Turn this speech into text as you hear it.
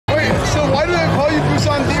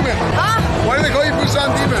Busan Demon? Huh? Why do they call you Busan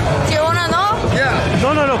Demon? Do you wanna know? Yeah.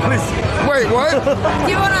 No, please. Wait, what? Do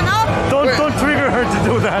you wanna know? Don't trigger her to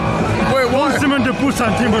do that. Wait, why? Don't summon the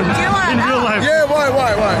Busan Demon in real life. Yeah, why?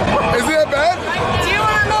 Is it that bad? Do you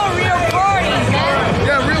wanna know real parties, man?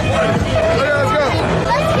 Yeah, real parties. Okay, let's go.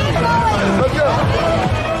 Let's keep going. Let's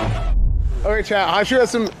go. Okay, chat.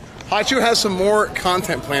 Hachu has some more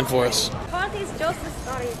content planned for us. Party's just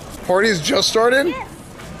started. Party's just started? Yes.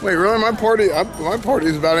 Wait, really? My party's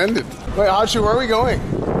about ended. Wait, Hachu, where are we going?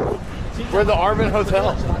 We're at the Arvin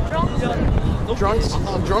Hotel. Drunk?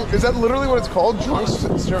 Is that literally what it's called? Drunk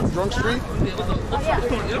Street?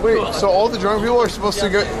 Wait, so all the drunk people are supposed to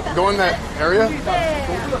go in that area?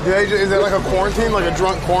 Is that like a quarantine, like a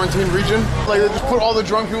drunk quarantine region? Like they just put all the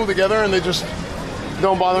drunk people together and they just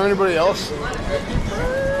don't bother anybody else?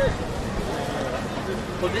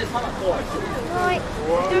 Like,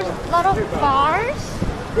 there's a lot of bars,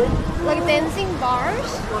 like dancing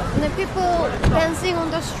bars, and the people dancing on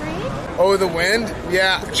the street. Oh, the wind?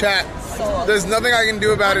 Yeah, chat. There's nothing I can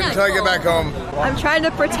do about it until I get back home. I'm trying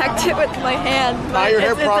to protect it with my hand. Tie your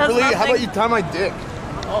hair properly? How about you tie my dick?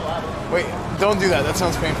 Wait, don't do that. That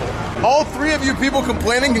sounds painful. All three of you people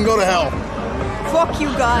complaining can go to hell. Fuck you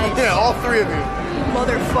guys. Yeah, all three of you.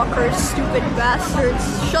 Motherfuckers, stupid bastards.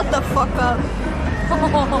 Shut the fuck up.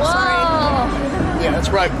 Sorry. Yeah, that's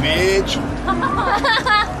right, bitch.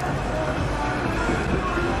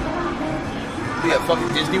 Yeah,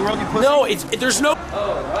 fucking Disney World, you pussy? No, there's no.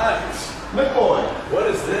 Oh, right. Milk Boy. What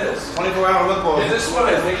is this? 24-hour Milk Boy. Is this what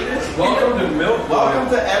I think it is? Welcome to Milk Boy. Welcome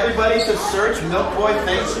to everybody to search Milk Boy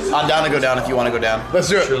things. I'm down to go down if you want to go down. Let's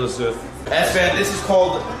do it. Sure, let's do it. Esfand, this is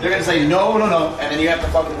called, they're going to say no, and then you have to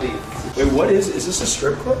fucking leave. Wait, what is this a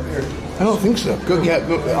strip club? Or? I don't think so. Go,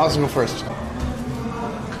 Austin, go first.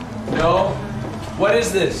 No. What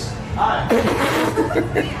is this? Hi.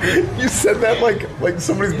 You said that like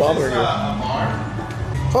somebody's bothering you. A bar?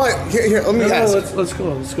 Fine, here, let me ask. Let's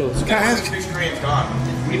go. Can I ask? Speaks Korean's gone.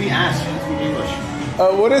 What do you mean ask? You speak English.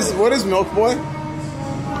 What is Milk Boy?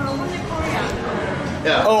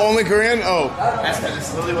 Yeah. Oh, only Korean? Oh. Esfand,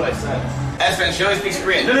 that's literally what I said. Esfand, she only speaks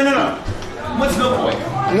Korean. No. What's Milk Boy?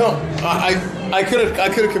 No, I could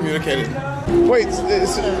have communicated. Wait,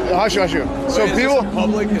 Hashu. So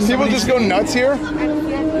people just go nuts here?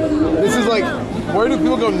 This is like, where do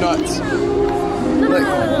people go nuts?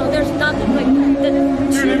 No, there's nothing like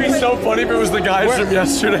that. Dude, it'd be so funny if it was the guys from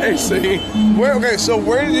yesterday singing. Okay, so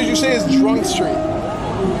where did you say is Drunk Street?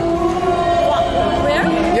 Where?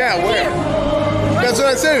 Yeah, where? That's what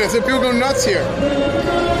I said. I said people go nuts here.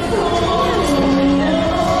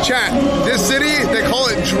 Chat, this city, they call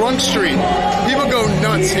it Drunk Street. People go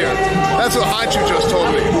nuts here. That's what Hachu just told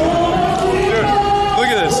me. Dude, look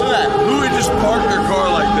at this. Who would just park their car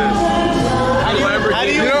like this?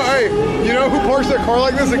 You know who parks their car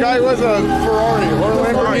like this? The guy who has a Ferrari or a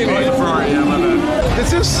Lamborghini. Oh, Ferrari, yeah, my bad.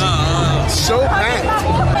 This is so packed.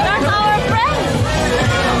 That's our friends.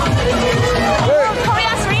 Hey.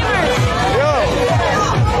 Korea streamers. Yo.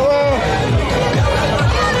 Hello.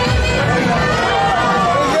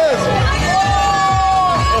 What is this?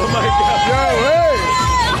 Oh my god. Yo, hey.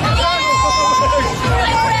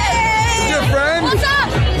 Is your friend? What's up?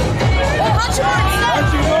 How'd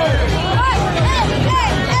you work?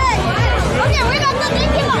 Okay, we got the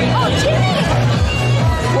thinking one. Oh, cheating.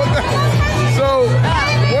 So,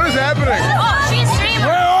 what is happening? Oh, she's streamer.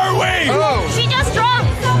 Where are we? Oh. She just dropped.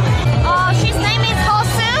 She's name is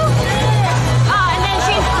Hosu. And then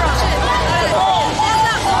she's dropped.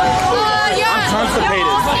 Yeah. I'm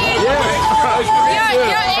constipated. You're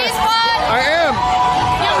Esfand. I am.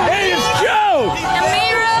 Hey, it's Joe!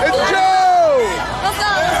 Emiru. It's Joe. What's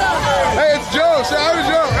up? Hey, it's Joe. Say hi to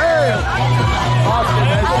Joe. Hey.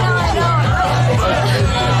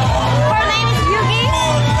 Her name is Yugi.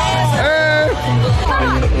 Hey.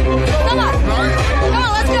 Come on,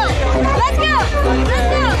 let's go.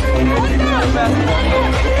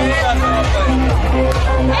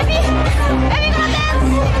 Every go dance.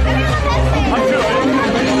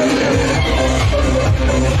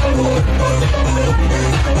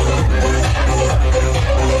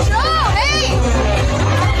 Joe, hey.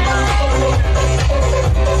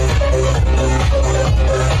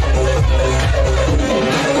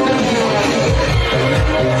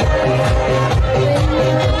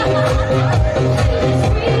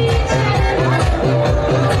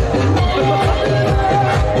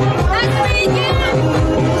 That's pretty good.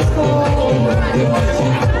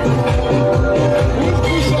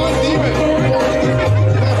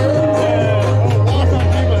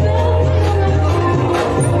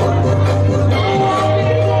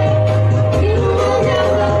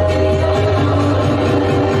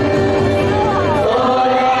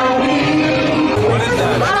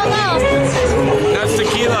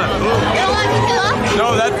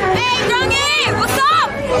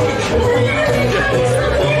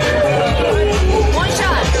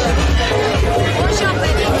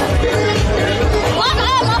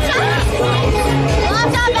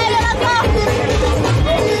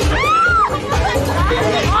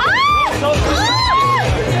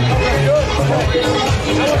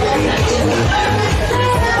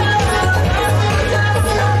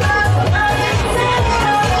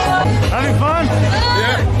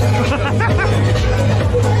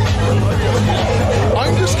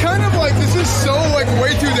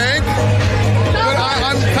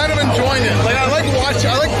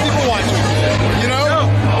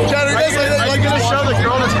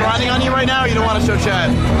 I'll show Chad.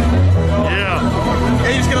 Yeah.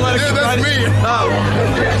 Hey, you're just gonna let it Yeah, that's me. Oh.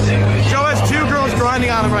 Joe has 2 girls grinding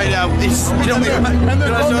on him right now. He's, you know, And they're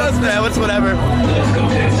both lesbians. yeah, it's whatever. My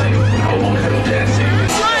name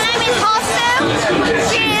is Hosu.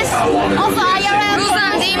 She's also IRL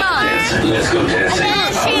Busan Demon. And then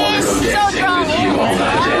she's so drunk.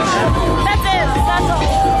 That's it. That's all.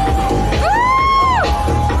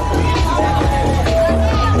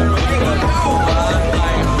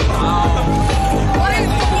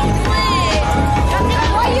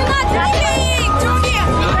 Why are you not drinking, Tony?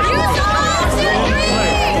 You're supposed to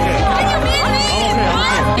drink. Can you beat me?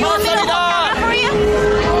 You want me to hold camera for you?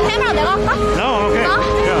 Camera 내가 할까? No, okay. Huh?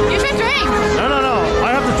 Yeah. You should drink. No. I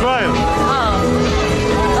have to try it.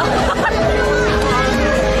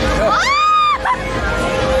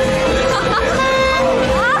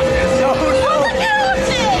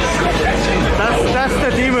 That's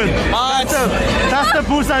the demon. That's the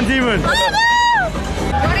Busan demon.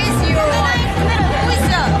 What is your wife? Who is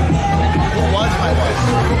the? Was my wife.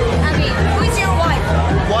 I mean, who is your wife?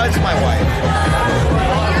 Was my wife.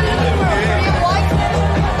 You're looking for a real wife?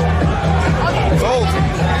 Okay. Sold.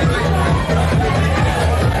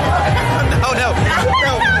 No.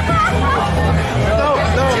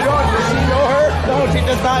 You don't. Does she know her? No, she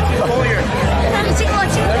does not. She's a lawyer.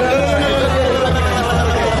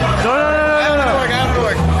 No. Out of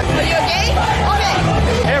work. Are you okay? Okay.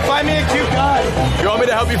 Here, find me a cute guy. You want me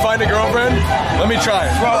to help you find a girlfriend? Let me try.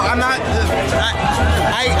 Bro, I'm not.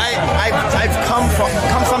 I've come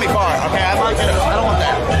something far. Okay, I'm not gonna. I don't want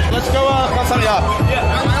that. Let's go. Come something up. Yeah.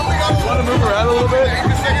 Want to move around a little bit?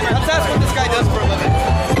 Let's ask what this guy does for a living.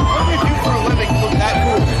 What do you do for a living? To look that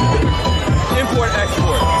cool. Import,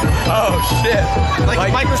 export. Oh shit.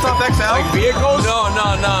 Like Microsoft Excel. Like vehicles? No.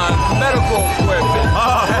 Medical equipment.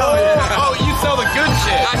 Oh hell yeah. Oh, you sell the good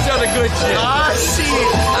shit. I sell the good shit. Ah shit.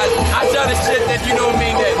 I sell the shit that you know what I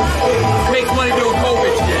mean that makes money doing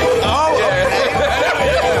COVID shit. Oh, okay.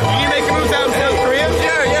 You make moves out in South Korea?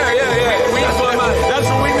 Yeah. That's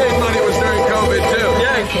when we made money was during COVID too.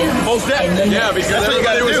 Yeah. Most definitely. Yeah, because That's what you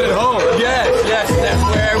gotta everybody was do. at home. Yes. That's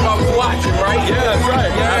where everybody was watching, right? Yeah, that's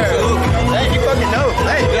right. Yeah. Absolutely. Hey, you fucking know.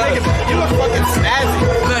 Hey, you look fucking snazzy.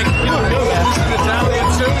 Like, You look good. This is an Italian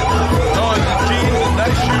suit. Oh, jeans and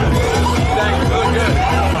nice shoes. Thank you. Look good.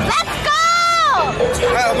 Let's go!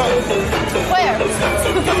 Well, no. Where? Go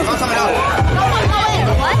something else. No one go in.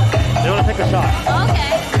 What? They want to take a shot.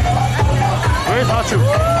 Okay. Where's Hachu?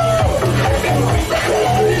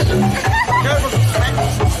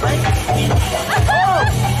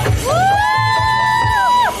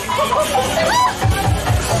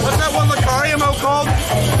 What's that one Macari emo called?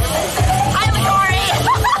 Hi, Macari.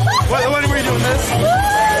 What were you doing this?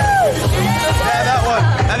 Yeah, that one.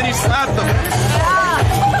 And then you slapped them.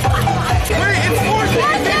 Wait, it's Fortune.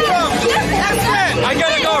 That's it. I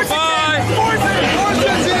gotta go. Bye.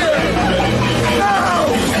 Fortune's here. No.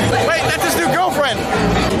 Wait, that's his new girlfriend.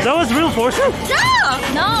 That was real fortune? Yeah.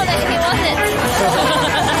 No, that he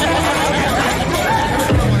wasn't.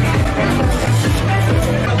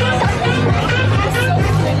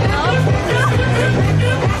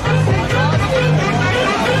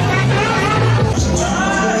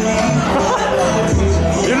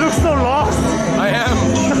 You look so lost. I am.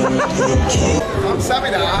 I'm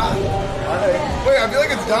Sammy now. Wait, I feel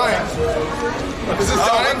like it's dying. Is this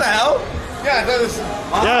dying? What the hell? Yeah, that is.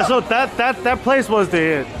 Yeah, so that place was the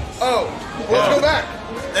hit. Oh, let's go back.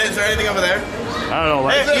 Is there anything over there? I don't know.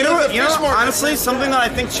 Like, Hey, you know there's what? a fish market. Honestly, something that I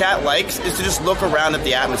think chat likes is to just look around at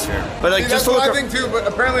the atmosphere. But like, See, just that's to what look. I think too, but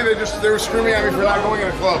apparently they were screaming at me for not going in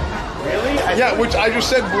a club. Really? Yeah, which I just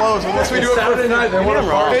said blows. Unless we do it for Saturday night, they want to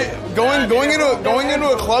party. Hey, going into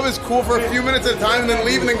a club is cool for a few minutes at a time, and then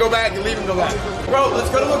leave and then go back and leave and go back. Bro, let's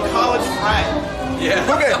go to a college frat. Yeah.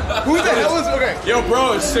 Okay, who the hell is okay? Yo,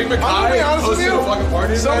 bro, it's Sigma I'm gonna Chi be honest with hosting you. a fucking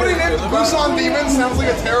party. Somebody tonight. named Busan Demon sounds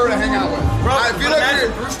like a terror to hang out with. Bro, I feel like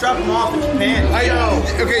imagine Bruce dropped him off in Japan.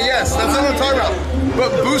 okay, yes, that's what I'm talking about.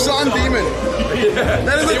 But Busan Demon,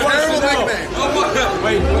 that is a terrible nickname.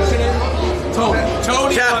 Wait, what's your name? Tony.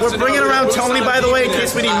 Chat, we're bringing around Tony, by the way, in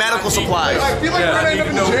case we need medical supplies. I feel like we're gonna end up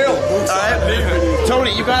in jail. Alright?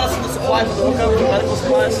 Tony, you got us some supplies to hook up with medical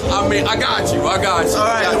supplies? I mean, I got you. Alright.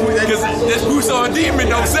 Because this Busan Demon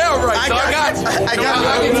don't sell right, so I got you. I got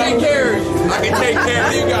I can take care of you. I can take care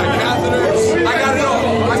of you. You got catheters. I got it all.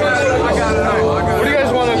 Where do you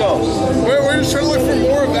guys want to go? We're just trying to look for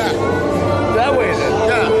more of that. that way then.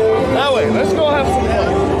 Yeah, that way. Let's go have some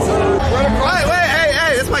fun.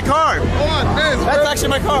 Hey, it's my car. Hold on, man. That's actually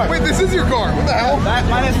my car. Wait, this is your car. What the hell? Mine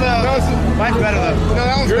is mine's better though. No,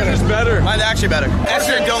 that one's Yours better. is better. Mine's actually better.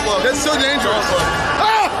 Actually, don't look. That's so dangerous.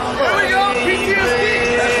 Ah! Here we go. PTSD.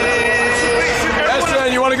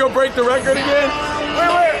 break the record again?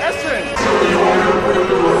 Wait, Esfand.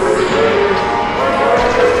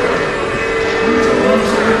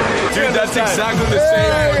 Dude, that's exactly the same.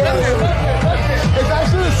 It's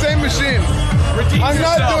actually the same machine. I'm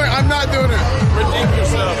not doing it. Redeem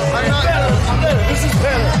yourself. I'm not doing it. This is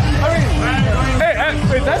better. I mean, Hey,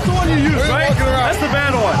 wait, that's the one you use, right? walking around. That's the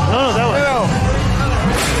bad one. No, that one.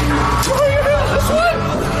 This one?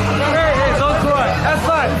 Hey, don't try. That's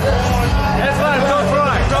fine. That's fine, don't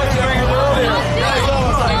try.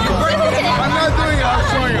 I'm not doing it. I'm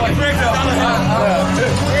showing you.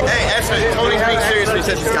 Hey, Esfand, Tony's being serious when he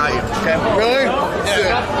says he's got you, okay? Really?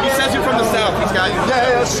 Yeah. He says you're from the South, he's got you.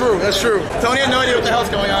 Yeah, that's true. That's true. Tony had no idea what the hell's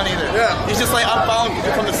going on either. Yeah. He's just like, I'm following you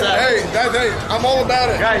from the South. Hey, I'm all about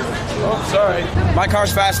it. Guys. Oh, sorry. My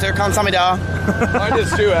car's faster, come tell me down. Mine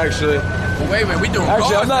is too, actually. Wait, we doing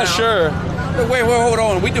Actually, cars I'm not now. sure. Wait, hold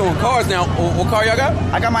on. We doing cars now. What car y'all got?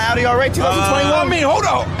 I got my Audi R8 2021. Hold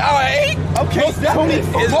on. Alright. Okay, Tony.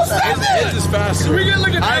 His is faster. We get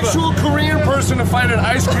like an actual Korean person to find an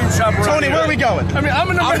ice cream shop around Tony, here. where are we going? I mean, I'm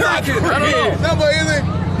an American. I don't know. No, but anything.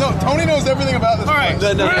 No, Tony knows everything about this. All right,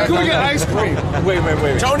 where can we get ice cream?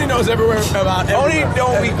 Wait. Tony knows everywhere about Tony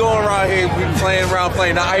don't be going around here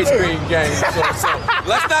playing the ice cream game. So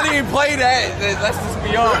let's not even play that. Let's just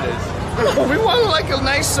be honest. We want like a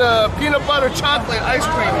nice peanut butter chocolate ice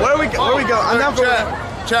cream. Where are we going? I'm not for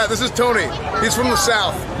Chat, this is Tony. He's from the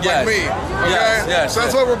South, Yes. like me. Okay? Yes. So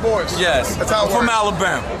that's why we're boys. Yes. That's how it From works.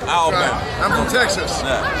 Alabama. Right. I'm from Texas.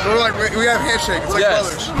 Yeah. So we're like, we have handshake. It's like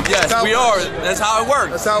brothers. Yes, That's how we it are. works. That's how it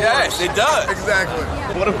works. That's how it works. Yes, it does. Exactly.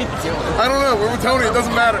 What are we doing? I don't know. We're with Tony. It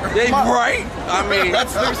doesn't matter. Yeah, right? I mean,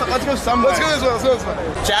 Let's go somewhere. Let's go this way. Let's go this way.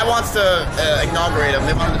 Chad wants to inaugurate him.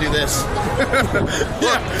 They want him to do this.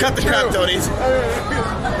 Look, cut the crap, Tony's.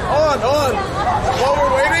 On. While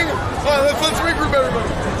we're waiting, let's regroup everybody.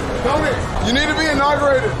 Tony, you need to be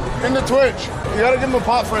inaugurated in the Twitch. You gotta give him a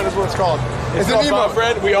pop friend is what it's called. It's an called emote. Pop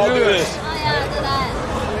Friend. We all do this. Oh yeah, do that.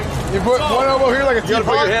 You put one elbow here like a You gotta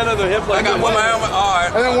put teapot, your hand on the hip like I got one that. helmet. All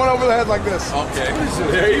right. and then one over the head like this. Okay.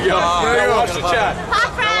 There you go. There you Now go. watch the chat.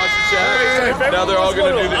 Pop friend. Now they're all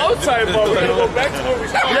gonna do this. Outside mode. We're gonna go back to what we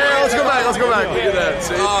started. Yeah, let's go back. Look at that.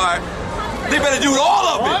 See? All right. They better do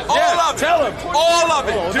all of it. All of it. Tell them. All of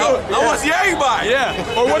it. Do it. I want to see everybody. Yeah.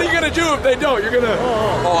 Or what are you gonna do if they don't? You're gonna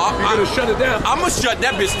I'm gonna shut it down. I'm gonna shut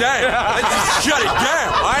that bitch down. Let's just shut it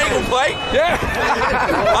down. I ain't gonna play. Yeah.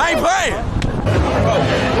 I ain't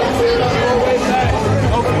playing.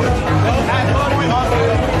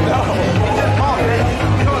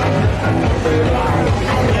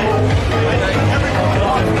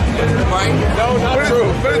 Right? No, not true.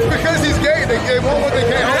 But it's because he's gay. They want what they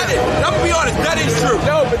can't That have. is, I'm gonna be honest, that is true.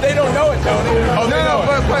 No, but they don't know it, Tony. Oh, No,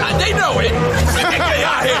 but They know it. Get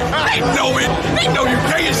out here. They know it. They know you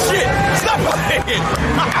gay as shit. Stop playing.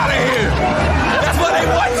 Out of here. That's what they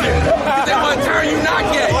want you. They want to turn you not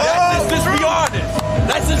gay. Let's just be honest.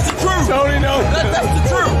 That's just the truth. Tony knows. That's the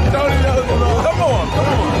truth. Tony knows. Come on.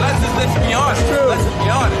 Let's be honest. Let's just be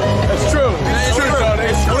honest. That's true. It's true, Tony.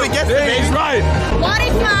 It's true. Yeah, he's right. What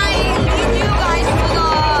if I lead you guys to the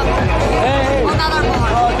another bar?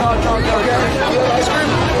 ice cream.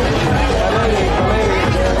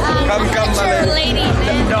 Come, my Lady,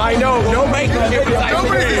 man. No, I know. No makeup.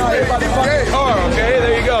 Nobody's gay. Car, okay?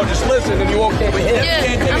 There you go. Just listen and you won't get me. Dude,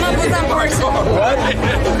 I'm a Busan person. What?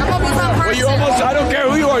 I'm a Busan person. Well, you almost, I don't care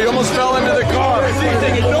who you are, you almost fell into the car.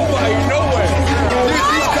 Nowhere. Dude,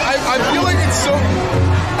 I feel like it's so.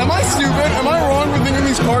 Am I stupid? Am I wrong for thinking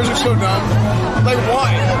these cars are so dumb? Like,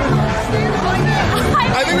 why?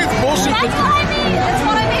 I think it's bullshit. That's what I mean. That's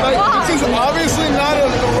what I mean. Like, Why? this is obviously not a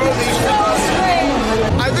road that you should cross.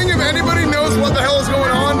 I think if anybody knows what the hell is going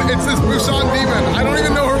on, it's this Busan demon. I don't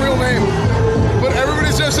even know her real name. But everybody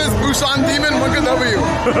just says Busan demon, look at W.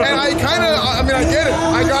 And I get it.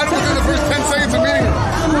 I got it within the first 10 seconds of meeting her.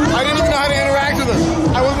 I didn't even know how to interact with her.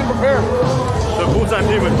 I wasn't prepared. The Busan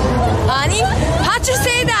demon. 아니, how'd you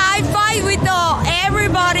say that I fight with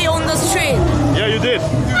everybody on the street? Yeah, you did.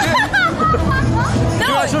 No.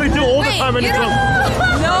 You actually do all the Wait, time when you're you drunk.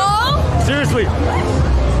 don't- No. Seriously.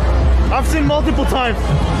 I've seen multiple times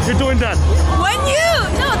you're doing that. When you?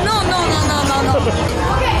 No.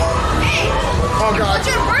 Okay. Hey, Oh, God. what's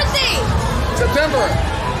your birthday? September.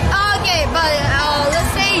 Okay, but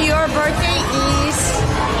let's say your birthday is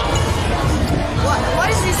what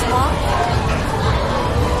is this month?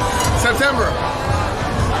 September.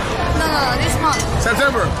 No, this month.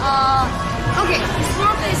 September. Okay, this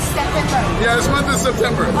month is September. Yeah, this month is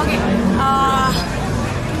September. Okay.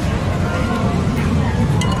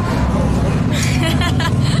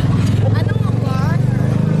 I don't know what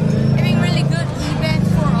having really good event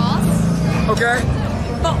for us, Okay?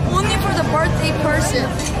 but person.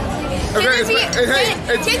 Okay, it's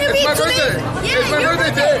my birthday. Yeah, It's my birthday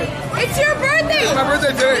today. It's your birthday. It's my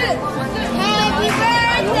birthday today. Happy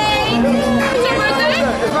birthday. It's your birthday?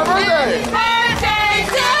 It's my birthday. Birthday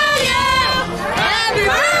to you. Happy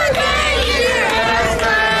birthday, dear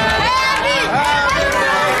Esfand. Happy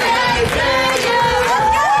birthday to you.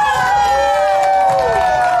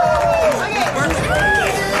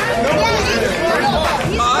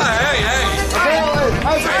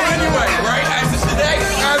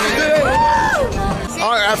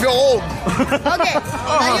 Alright, I feel old. Okay,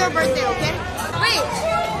 now your birthday, okay? Wait,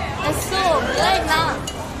 it's so late now.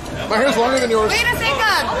 My hair's longer than yours. Wait a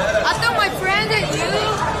second. I thought my friend and you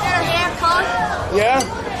had a haircut.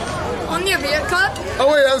 Yeah? On your haircut?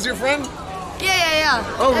 Oh wait, that was your friend? Yeah.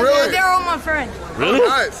 Oh, And really? They're all my friends. Really?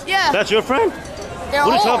 Nice. Yeah. That's your friend? They're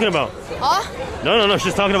What are you all. talking about? Huh? No,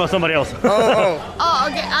 she's talking about somebody else. Oh. Oh,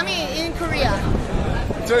 okay. I mean, in Korea.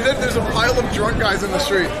 So there's a pile of drunk guys in the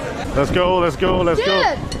street. Let's go. Dude.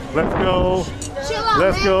 Let's go. Chill out,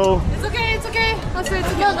 Let's man. go. It's okay.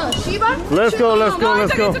 No, Shiba? Let's go. It's okay. We're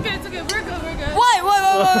good. We're good. Why?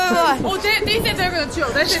 Oh, they said they're gonna chill.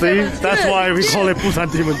 They said See, they're gonna that's why we call it Busan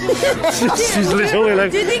Demon. She's literally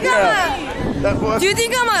like. Do you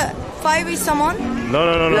think I'm a fight with someone? No.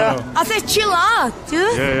 I said chill out,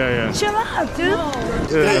 dude. Yeah. Chill out, dude.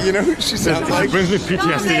 Yeah, you know who she sounds It like? brings me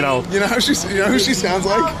PTSD now. You know who she sounds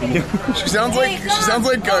like? She sounds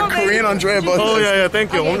like Korean Andrea Both. Oh yeah.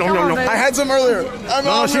 Thank you. I had some earlier.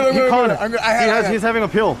 He's having a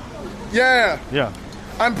pill. Yeah. Yeah.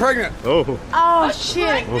 I'm pregnant. Oh. Oh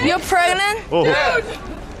shit. You're pregnant? Oh.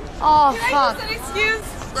 Oh fuck. An excuse.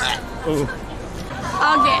 Oh.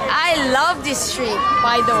 Okay, I love this street,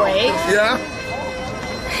 by the way. Yeah.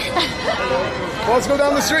 Well, let's go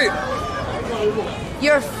down the street.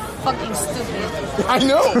 You're fucking stupid. I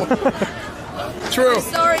know. True.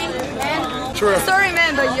 Sorry, man. True. Sorry,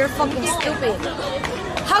 man, but you're fucking stupid.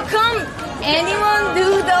 How come anyone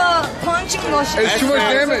do the punching motion? It's too much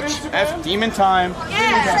damage. F demon time.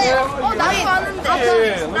 Yeah.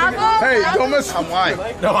 Hey, don't mess. Why?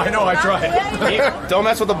 No, I know. I tried. Don't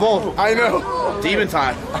mess with the bull. I know. Demon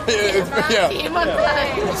time. Yeah.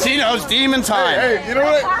 She knows demon time. Hey, you know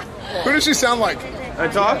what? Who does she sound like? I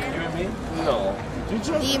talk?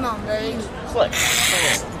 Demon, baby.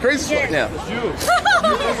 Crazy Slick. Yeah.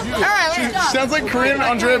 Alright, She let's go. sounds like Korean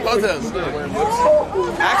Andrea Botes.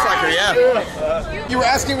 Acts like her, yeah. You were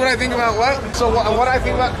asking what I think about what? So what I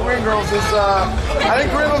think about Korean girls is, I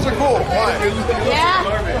think Korean girls are cool. Why? Yeah?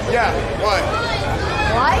 Yeah, why?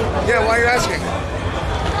 Why? Yeah, why are you asking?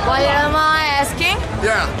 Why am I asking?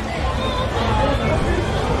 Yeah.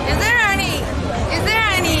 Is there any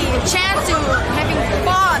chance to having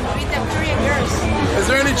fun with the Korean girls? Is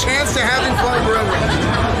there any chance to having fun with Korean girls?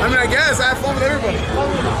 I mean, I guess I have fun with everybody.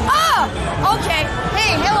 Oh! Okay.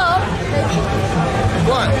 Hey, hello.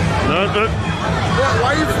 What? No. What? Why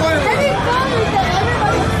are you playing with Having us? fun with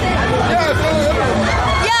everybody. Yeah, I fun with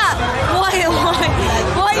everybody. Yeah.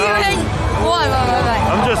 Why you hang? Why?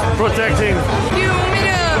 I'm just protecting. Do you want me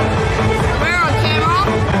to wear a camera?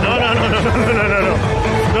 No.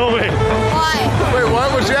 No way. Why? Wait, what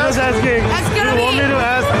was she I was asking? asking. That's gonna You want be- me to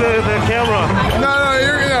ask the camera? No,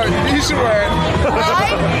 he should wear it.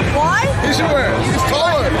 Why? He should wear it. He's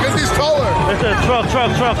taller, because he's taller. It's a truck.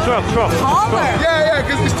 Taller. Yeah,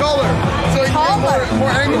 because he's taller. So he Taller. gets more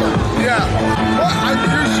angular. Yeah. What?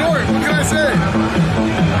 You're short. What can I say?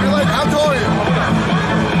 You're like, how tall are you?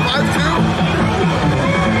 5'2"?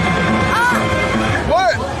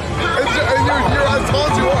 What? You're as tall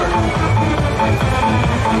as you are.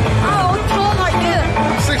 How tall are you?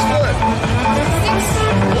 6 foot.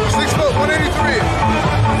 6 foot, 183.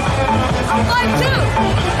 I'm 5'2".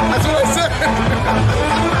 That's what I said.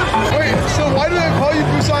 Wait, so why do they call you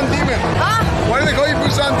Busan Demon? Huh? Why do they call you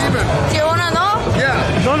Busan Demon? Do you wanna know? Yeah.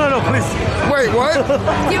 No, please. Wait, what?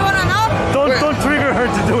 Do you wanna know? Don't trigger her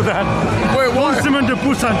to do that. Wait, why? Demon the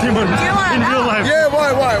Busan Demon You wanna in know? real life. Yeah, why?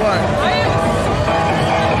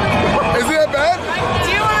 Is it that bad? Do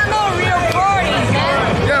you wanna know real parties,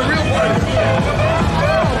 man? Yeah, real party.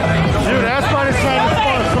 Dude, Esfand is trying to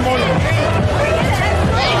spawn someone.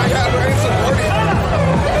 Yeah, we're in some party.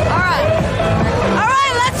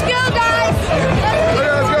 Alright, let's go, guys.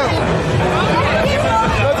 Okay, let's go.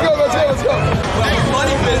 Let's go.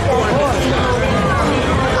 Money bit for it.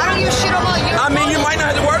 I don't give a shit about you. I mean, you might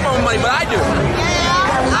not have to worry about money, but I do.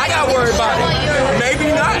 I got worried about it.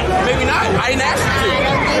 Maybe not. I didn't ask you to.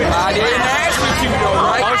 I didn't ask you to, though,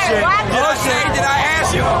 right? Oh, shit. Did I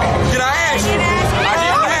ask you? Did I ask you? I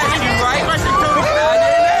didn't ask you, right?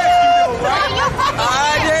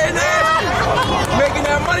 I didn't ask you. Making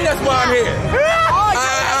that money, that's why I'm here.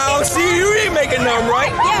 I don't see you ain't making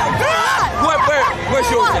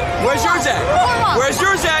Where's yours at? Where's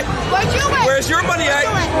yours at? Where's your money at?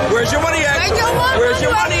 Where's your money at? Where's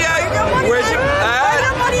your money at? Where's your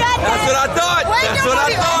That's what I thought. That's what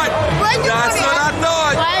I thought. That's what I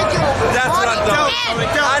thought. That's what I thought.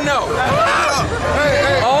 I know.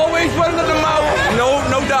 Always running to the mouth.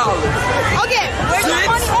 No dollars. Okay, where's your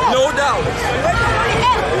money at? No dollars. Where's your money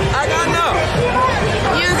at? I got no.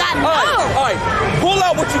 You got no. All right. Pull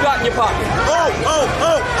out what you got in your pocket.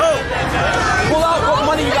 Pull out what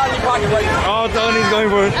money you got in your pocket right now. Oh, Tony's going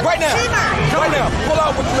for it. Right now. Right now. Pull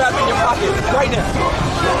out what you have in your pocket right now.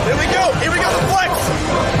 Here we go. Here we go. The flex.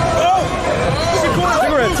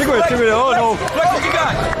 Cigarette. Oh, no. Flex what you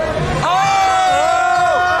got.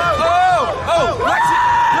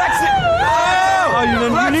 Flex it. Oh, you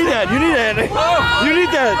need that. You need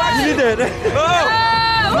that.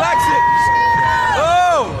 Flex it.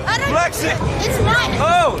 Flex it. It's mine.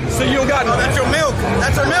 So you don't got no. That's your milk.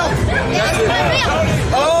 That's our milk. That's my milk.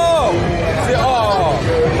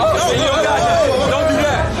 So you don't got that. Don't do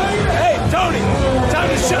that. Hey, Tony, time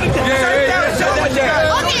to shut it down. Shut that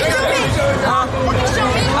down. Okay, show me. Show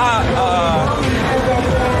me.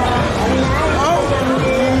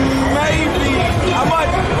 Maybe. How much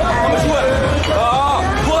what?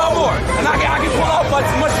 Pull out more. And I can pull out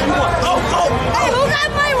as much as you want. Hey, who got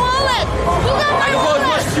my wallet? Who got my I can pull as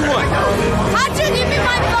much wallet? as you want. How'd you give me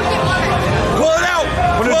my fucking wallet? Pull it out.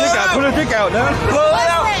 Put a dick out, man. Pull it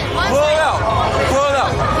out.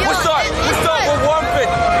 We'll start with 150.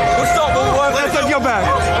 We'll start with 150. Let's go back.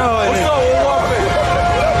 We'll start with 150.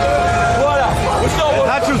 Pull it out. We'll start with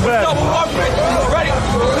 150. Ready?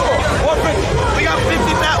 Come on. 150. We got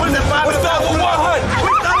 50 back. What is that? We'll start with 100.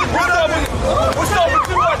 We'll start with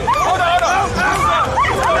 200. Hold on.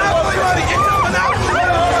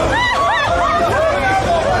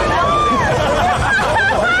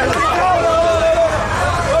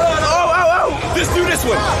 Just do this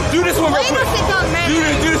one. Do this one real quick. Do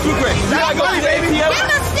this real quick. You gotta go to the ATM.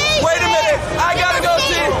 Wait a minute. I gotta go to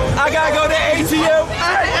the ATM. I gotta go to the ATM.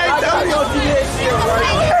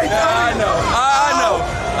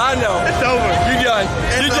 I know. It's over. You done.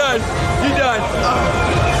 It's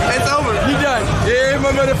over. You done. Yeah,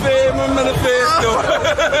 my manifest. Oh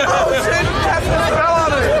shit! That's what fell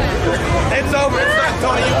out of it. It's over. It's not,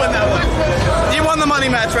 Tony. You win that one. You won the money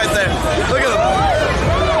match right there. Look at him.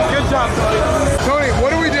 Good job, Tony. Tony,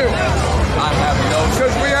 what do we do? I have no.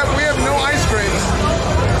 Because we have no ice cream.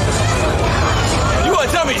 You want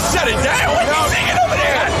to tell me to shut it down? What are you singing over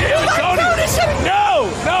there? Tony,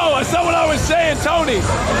 no, that's not what I was saying, Tony.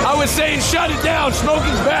 I was saying shut it down.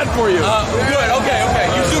 Smoking's bad for you. Good. Okay.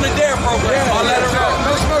 You do the dare program. I'll let her know.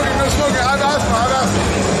 No smoking. I've asked him.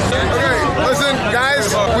 Okay, listen,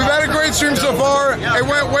 guys, we've had a great stream so far. It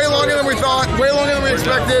went way longer than we thought, way longer than we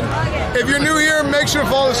expected. If you're new here, make sure to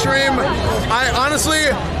follow the stream.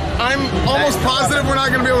 I'm almost positive we're not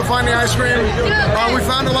going to be able to find the ice cream. We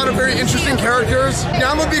found a lot of very interesting characters.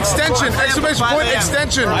 Download the extension,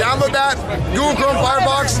 !extension. Download that, Google Chrome,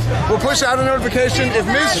 Firefox. We'll push out a notification. If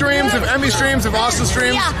Miz streams, if Emmy streams, if Austin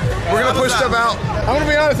streams, we're going to push stuff out. I'm going to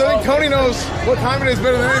be honest, I think Tony knows what time it is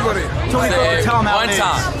better than anybody. Tony, tell him how one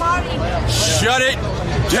time. Shut it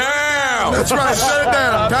down. That's right, shut it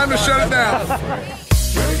down. Time to shut it down.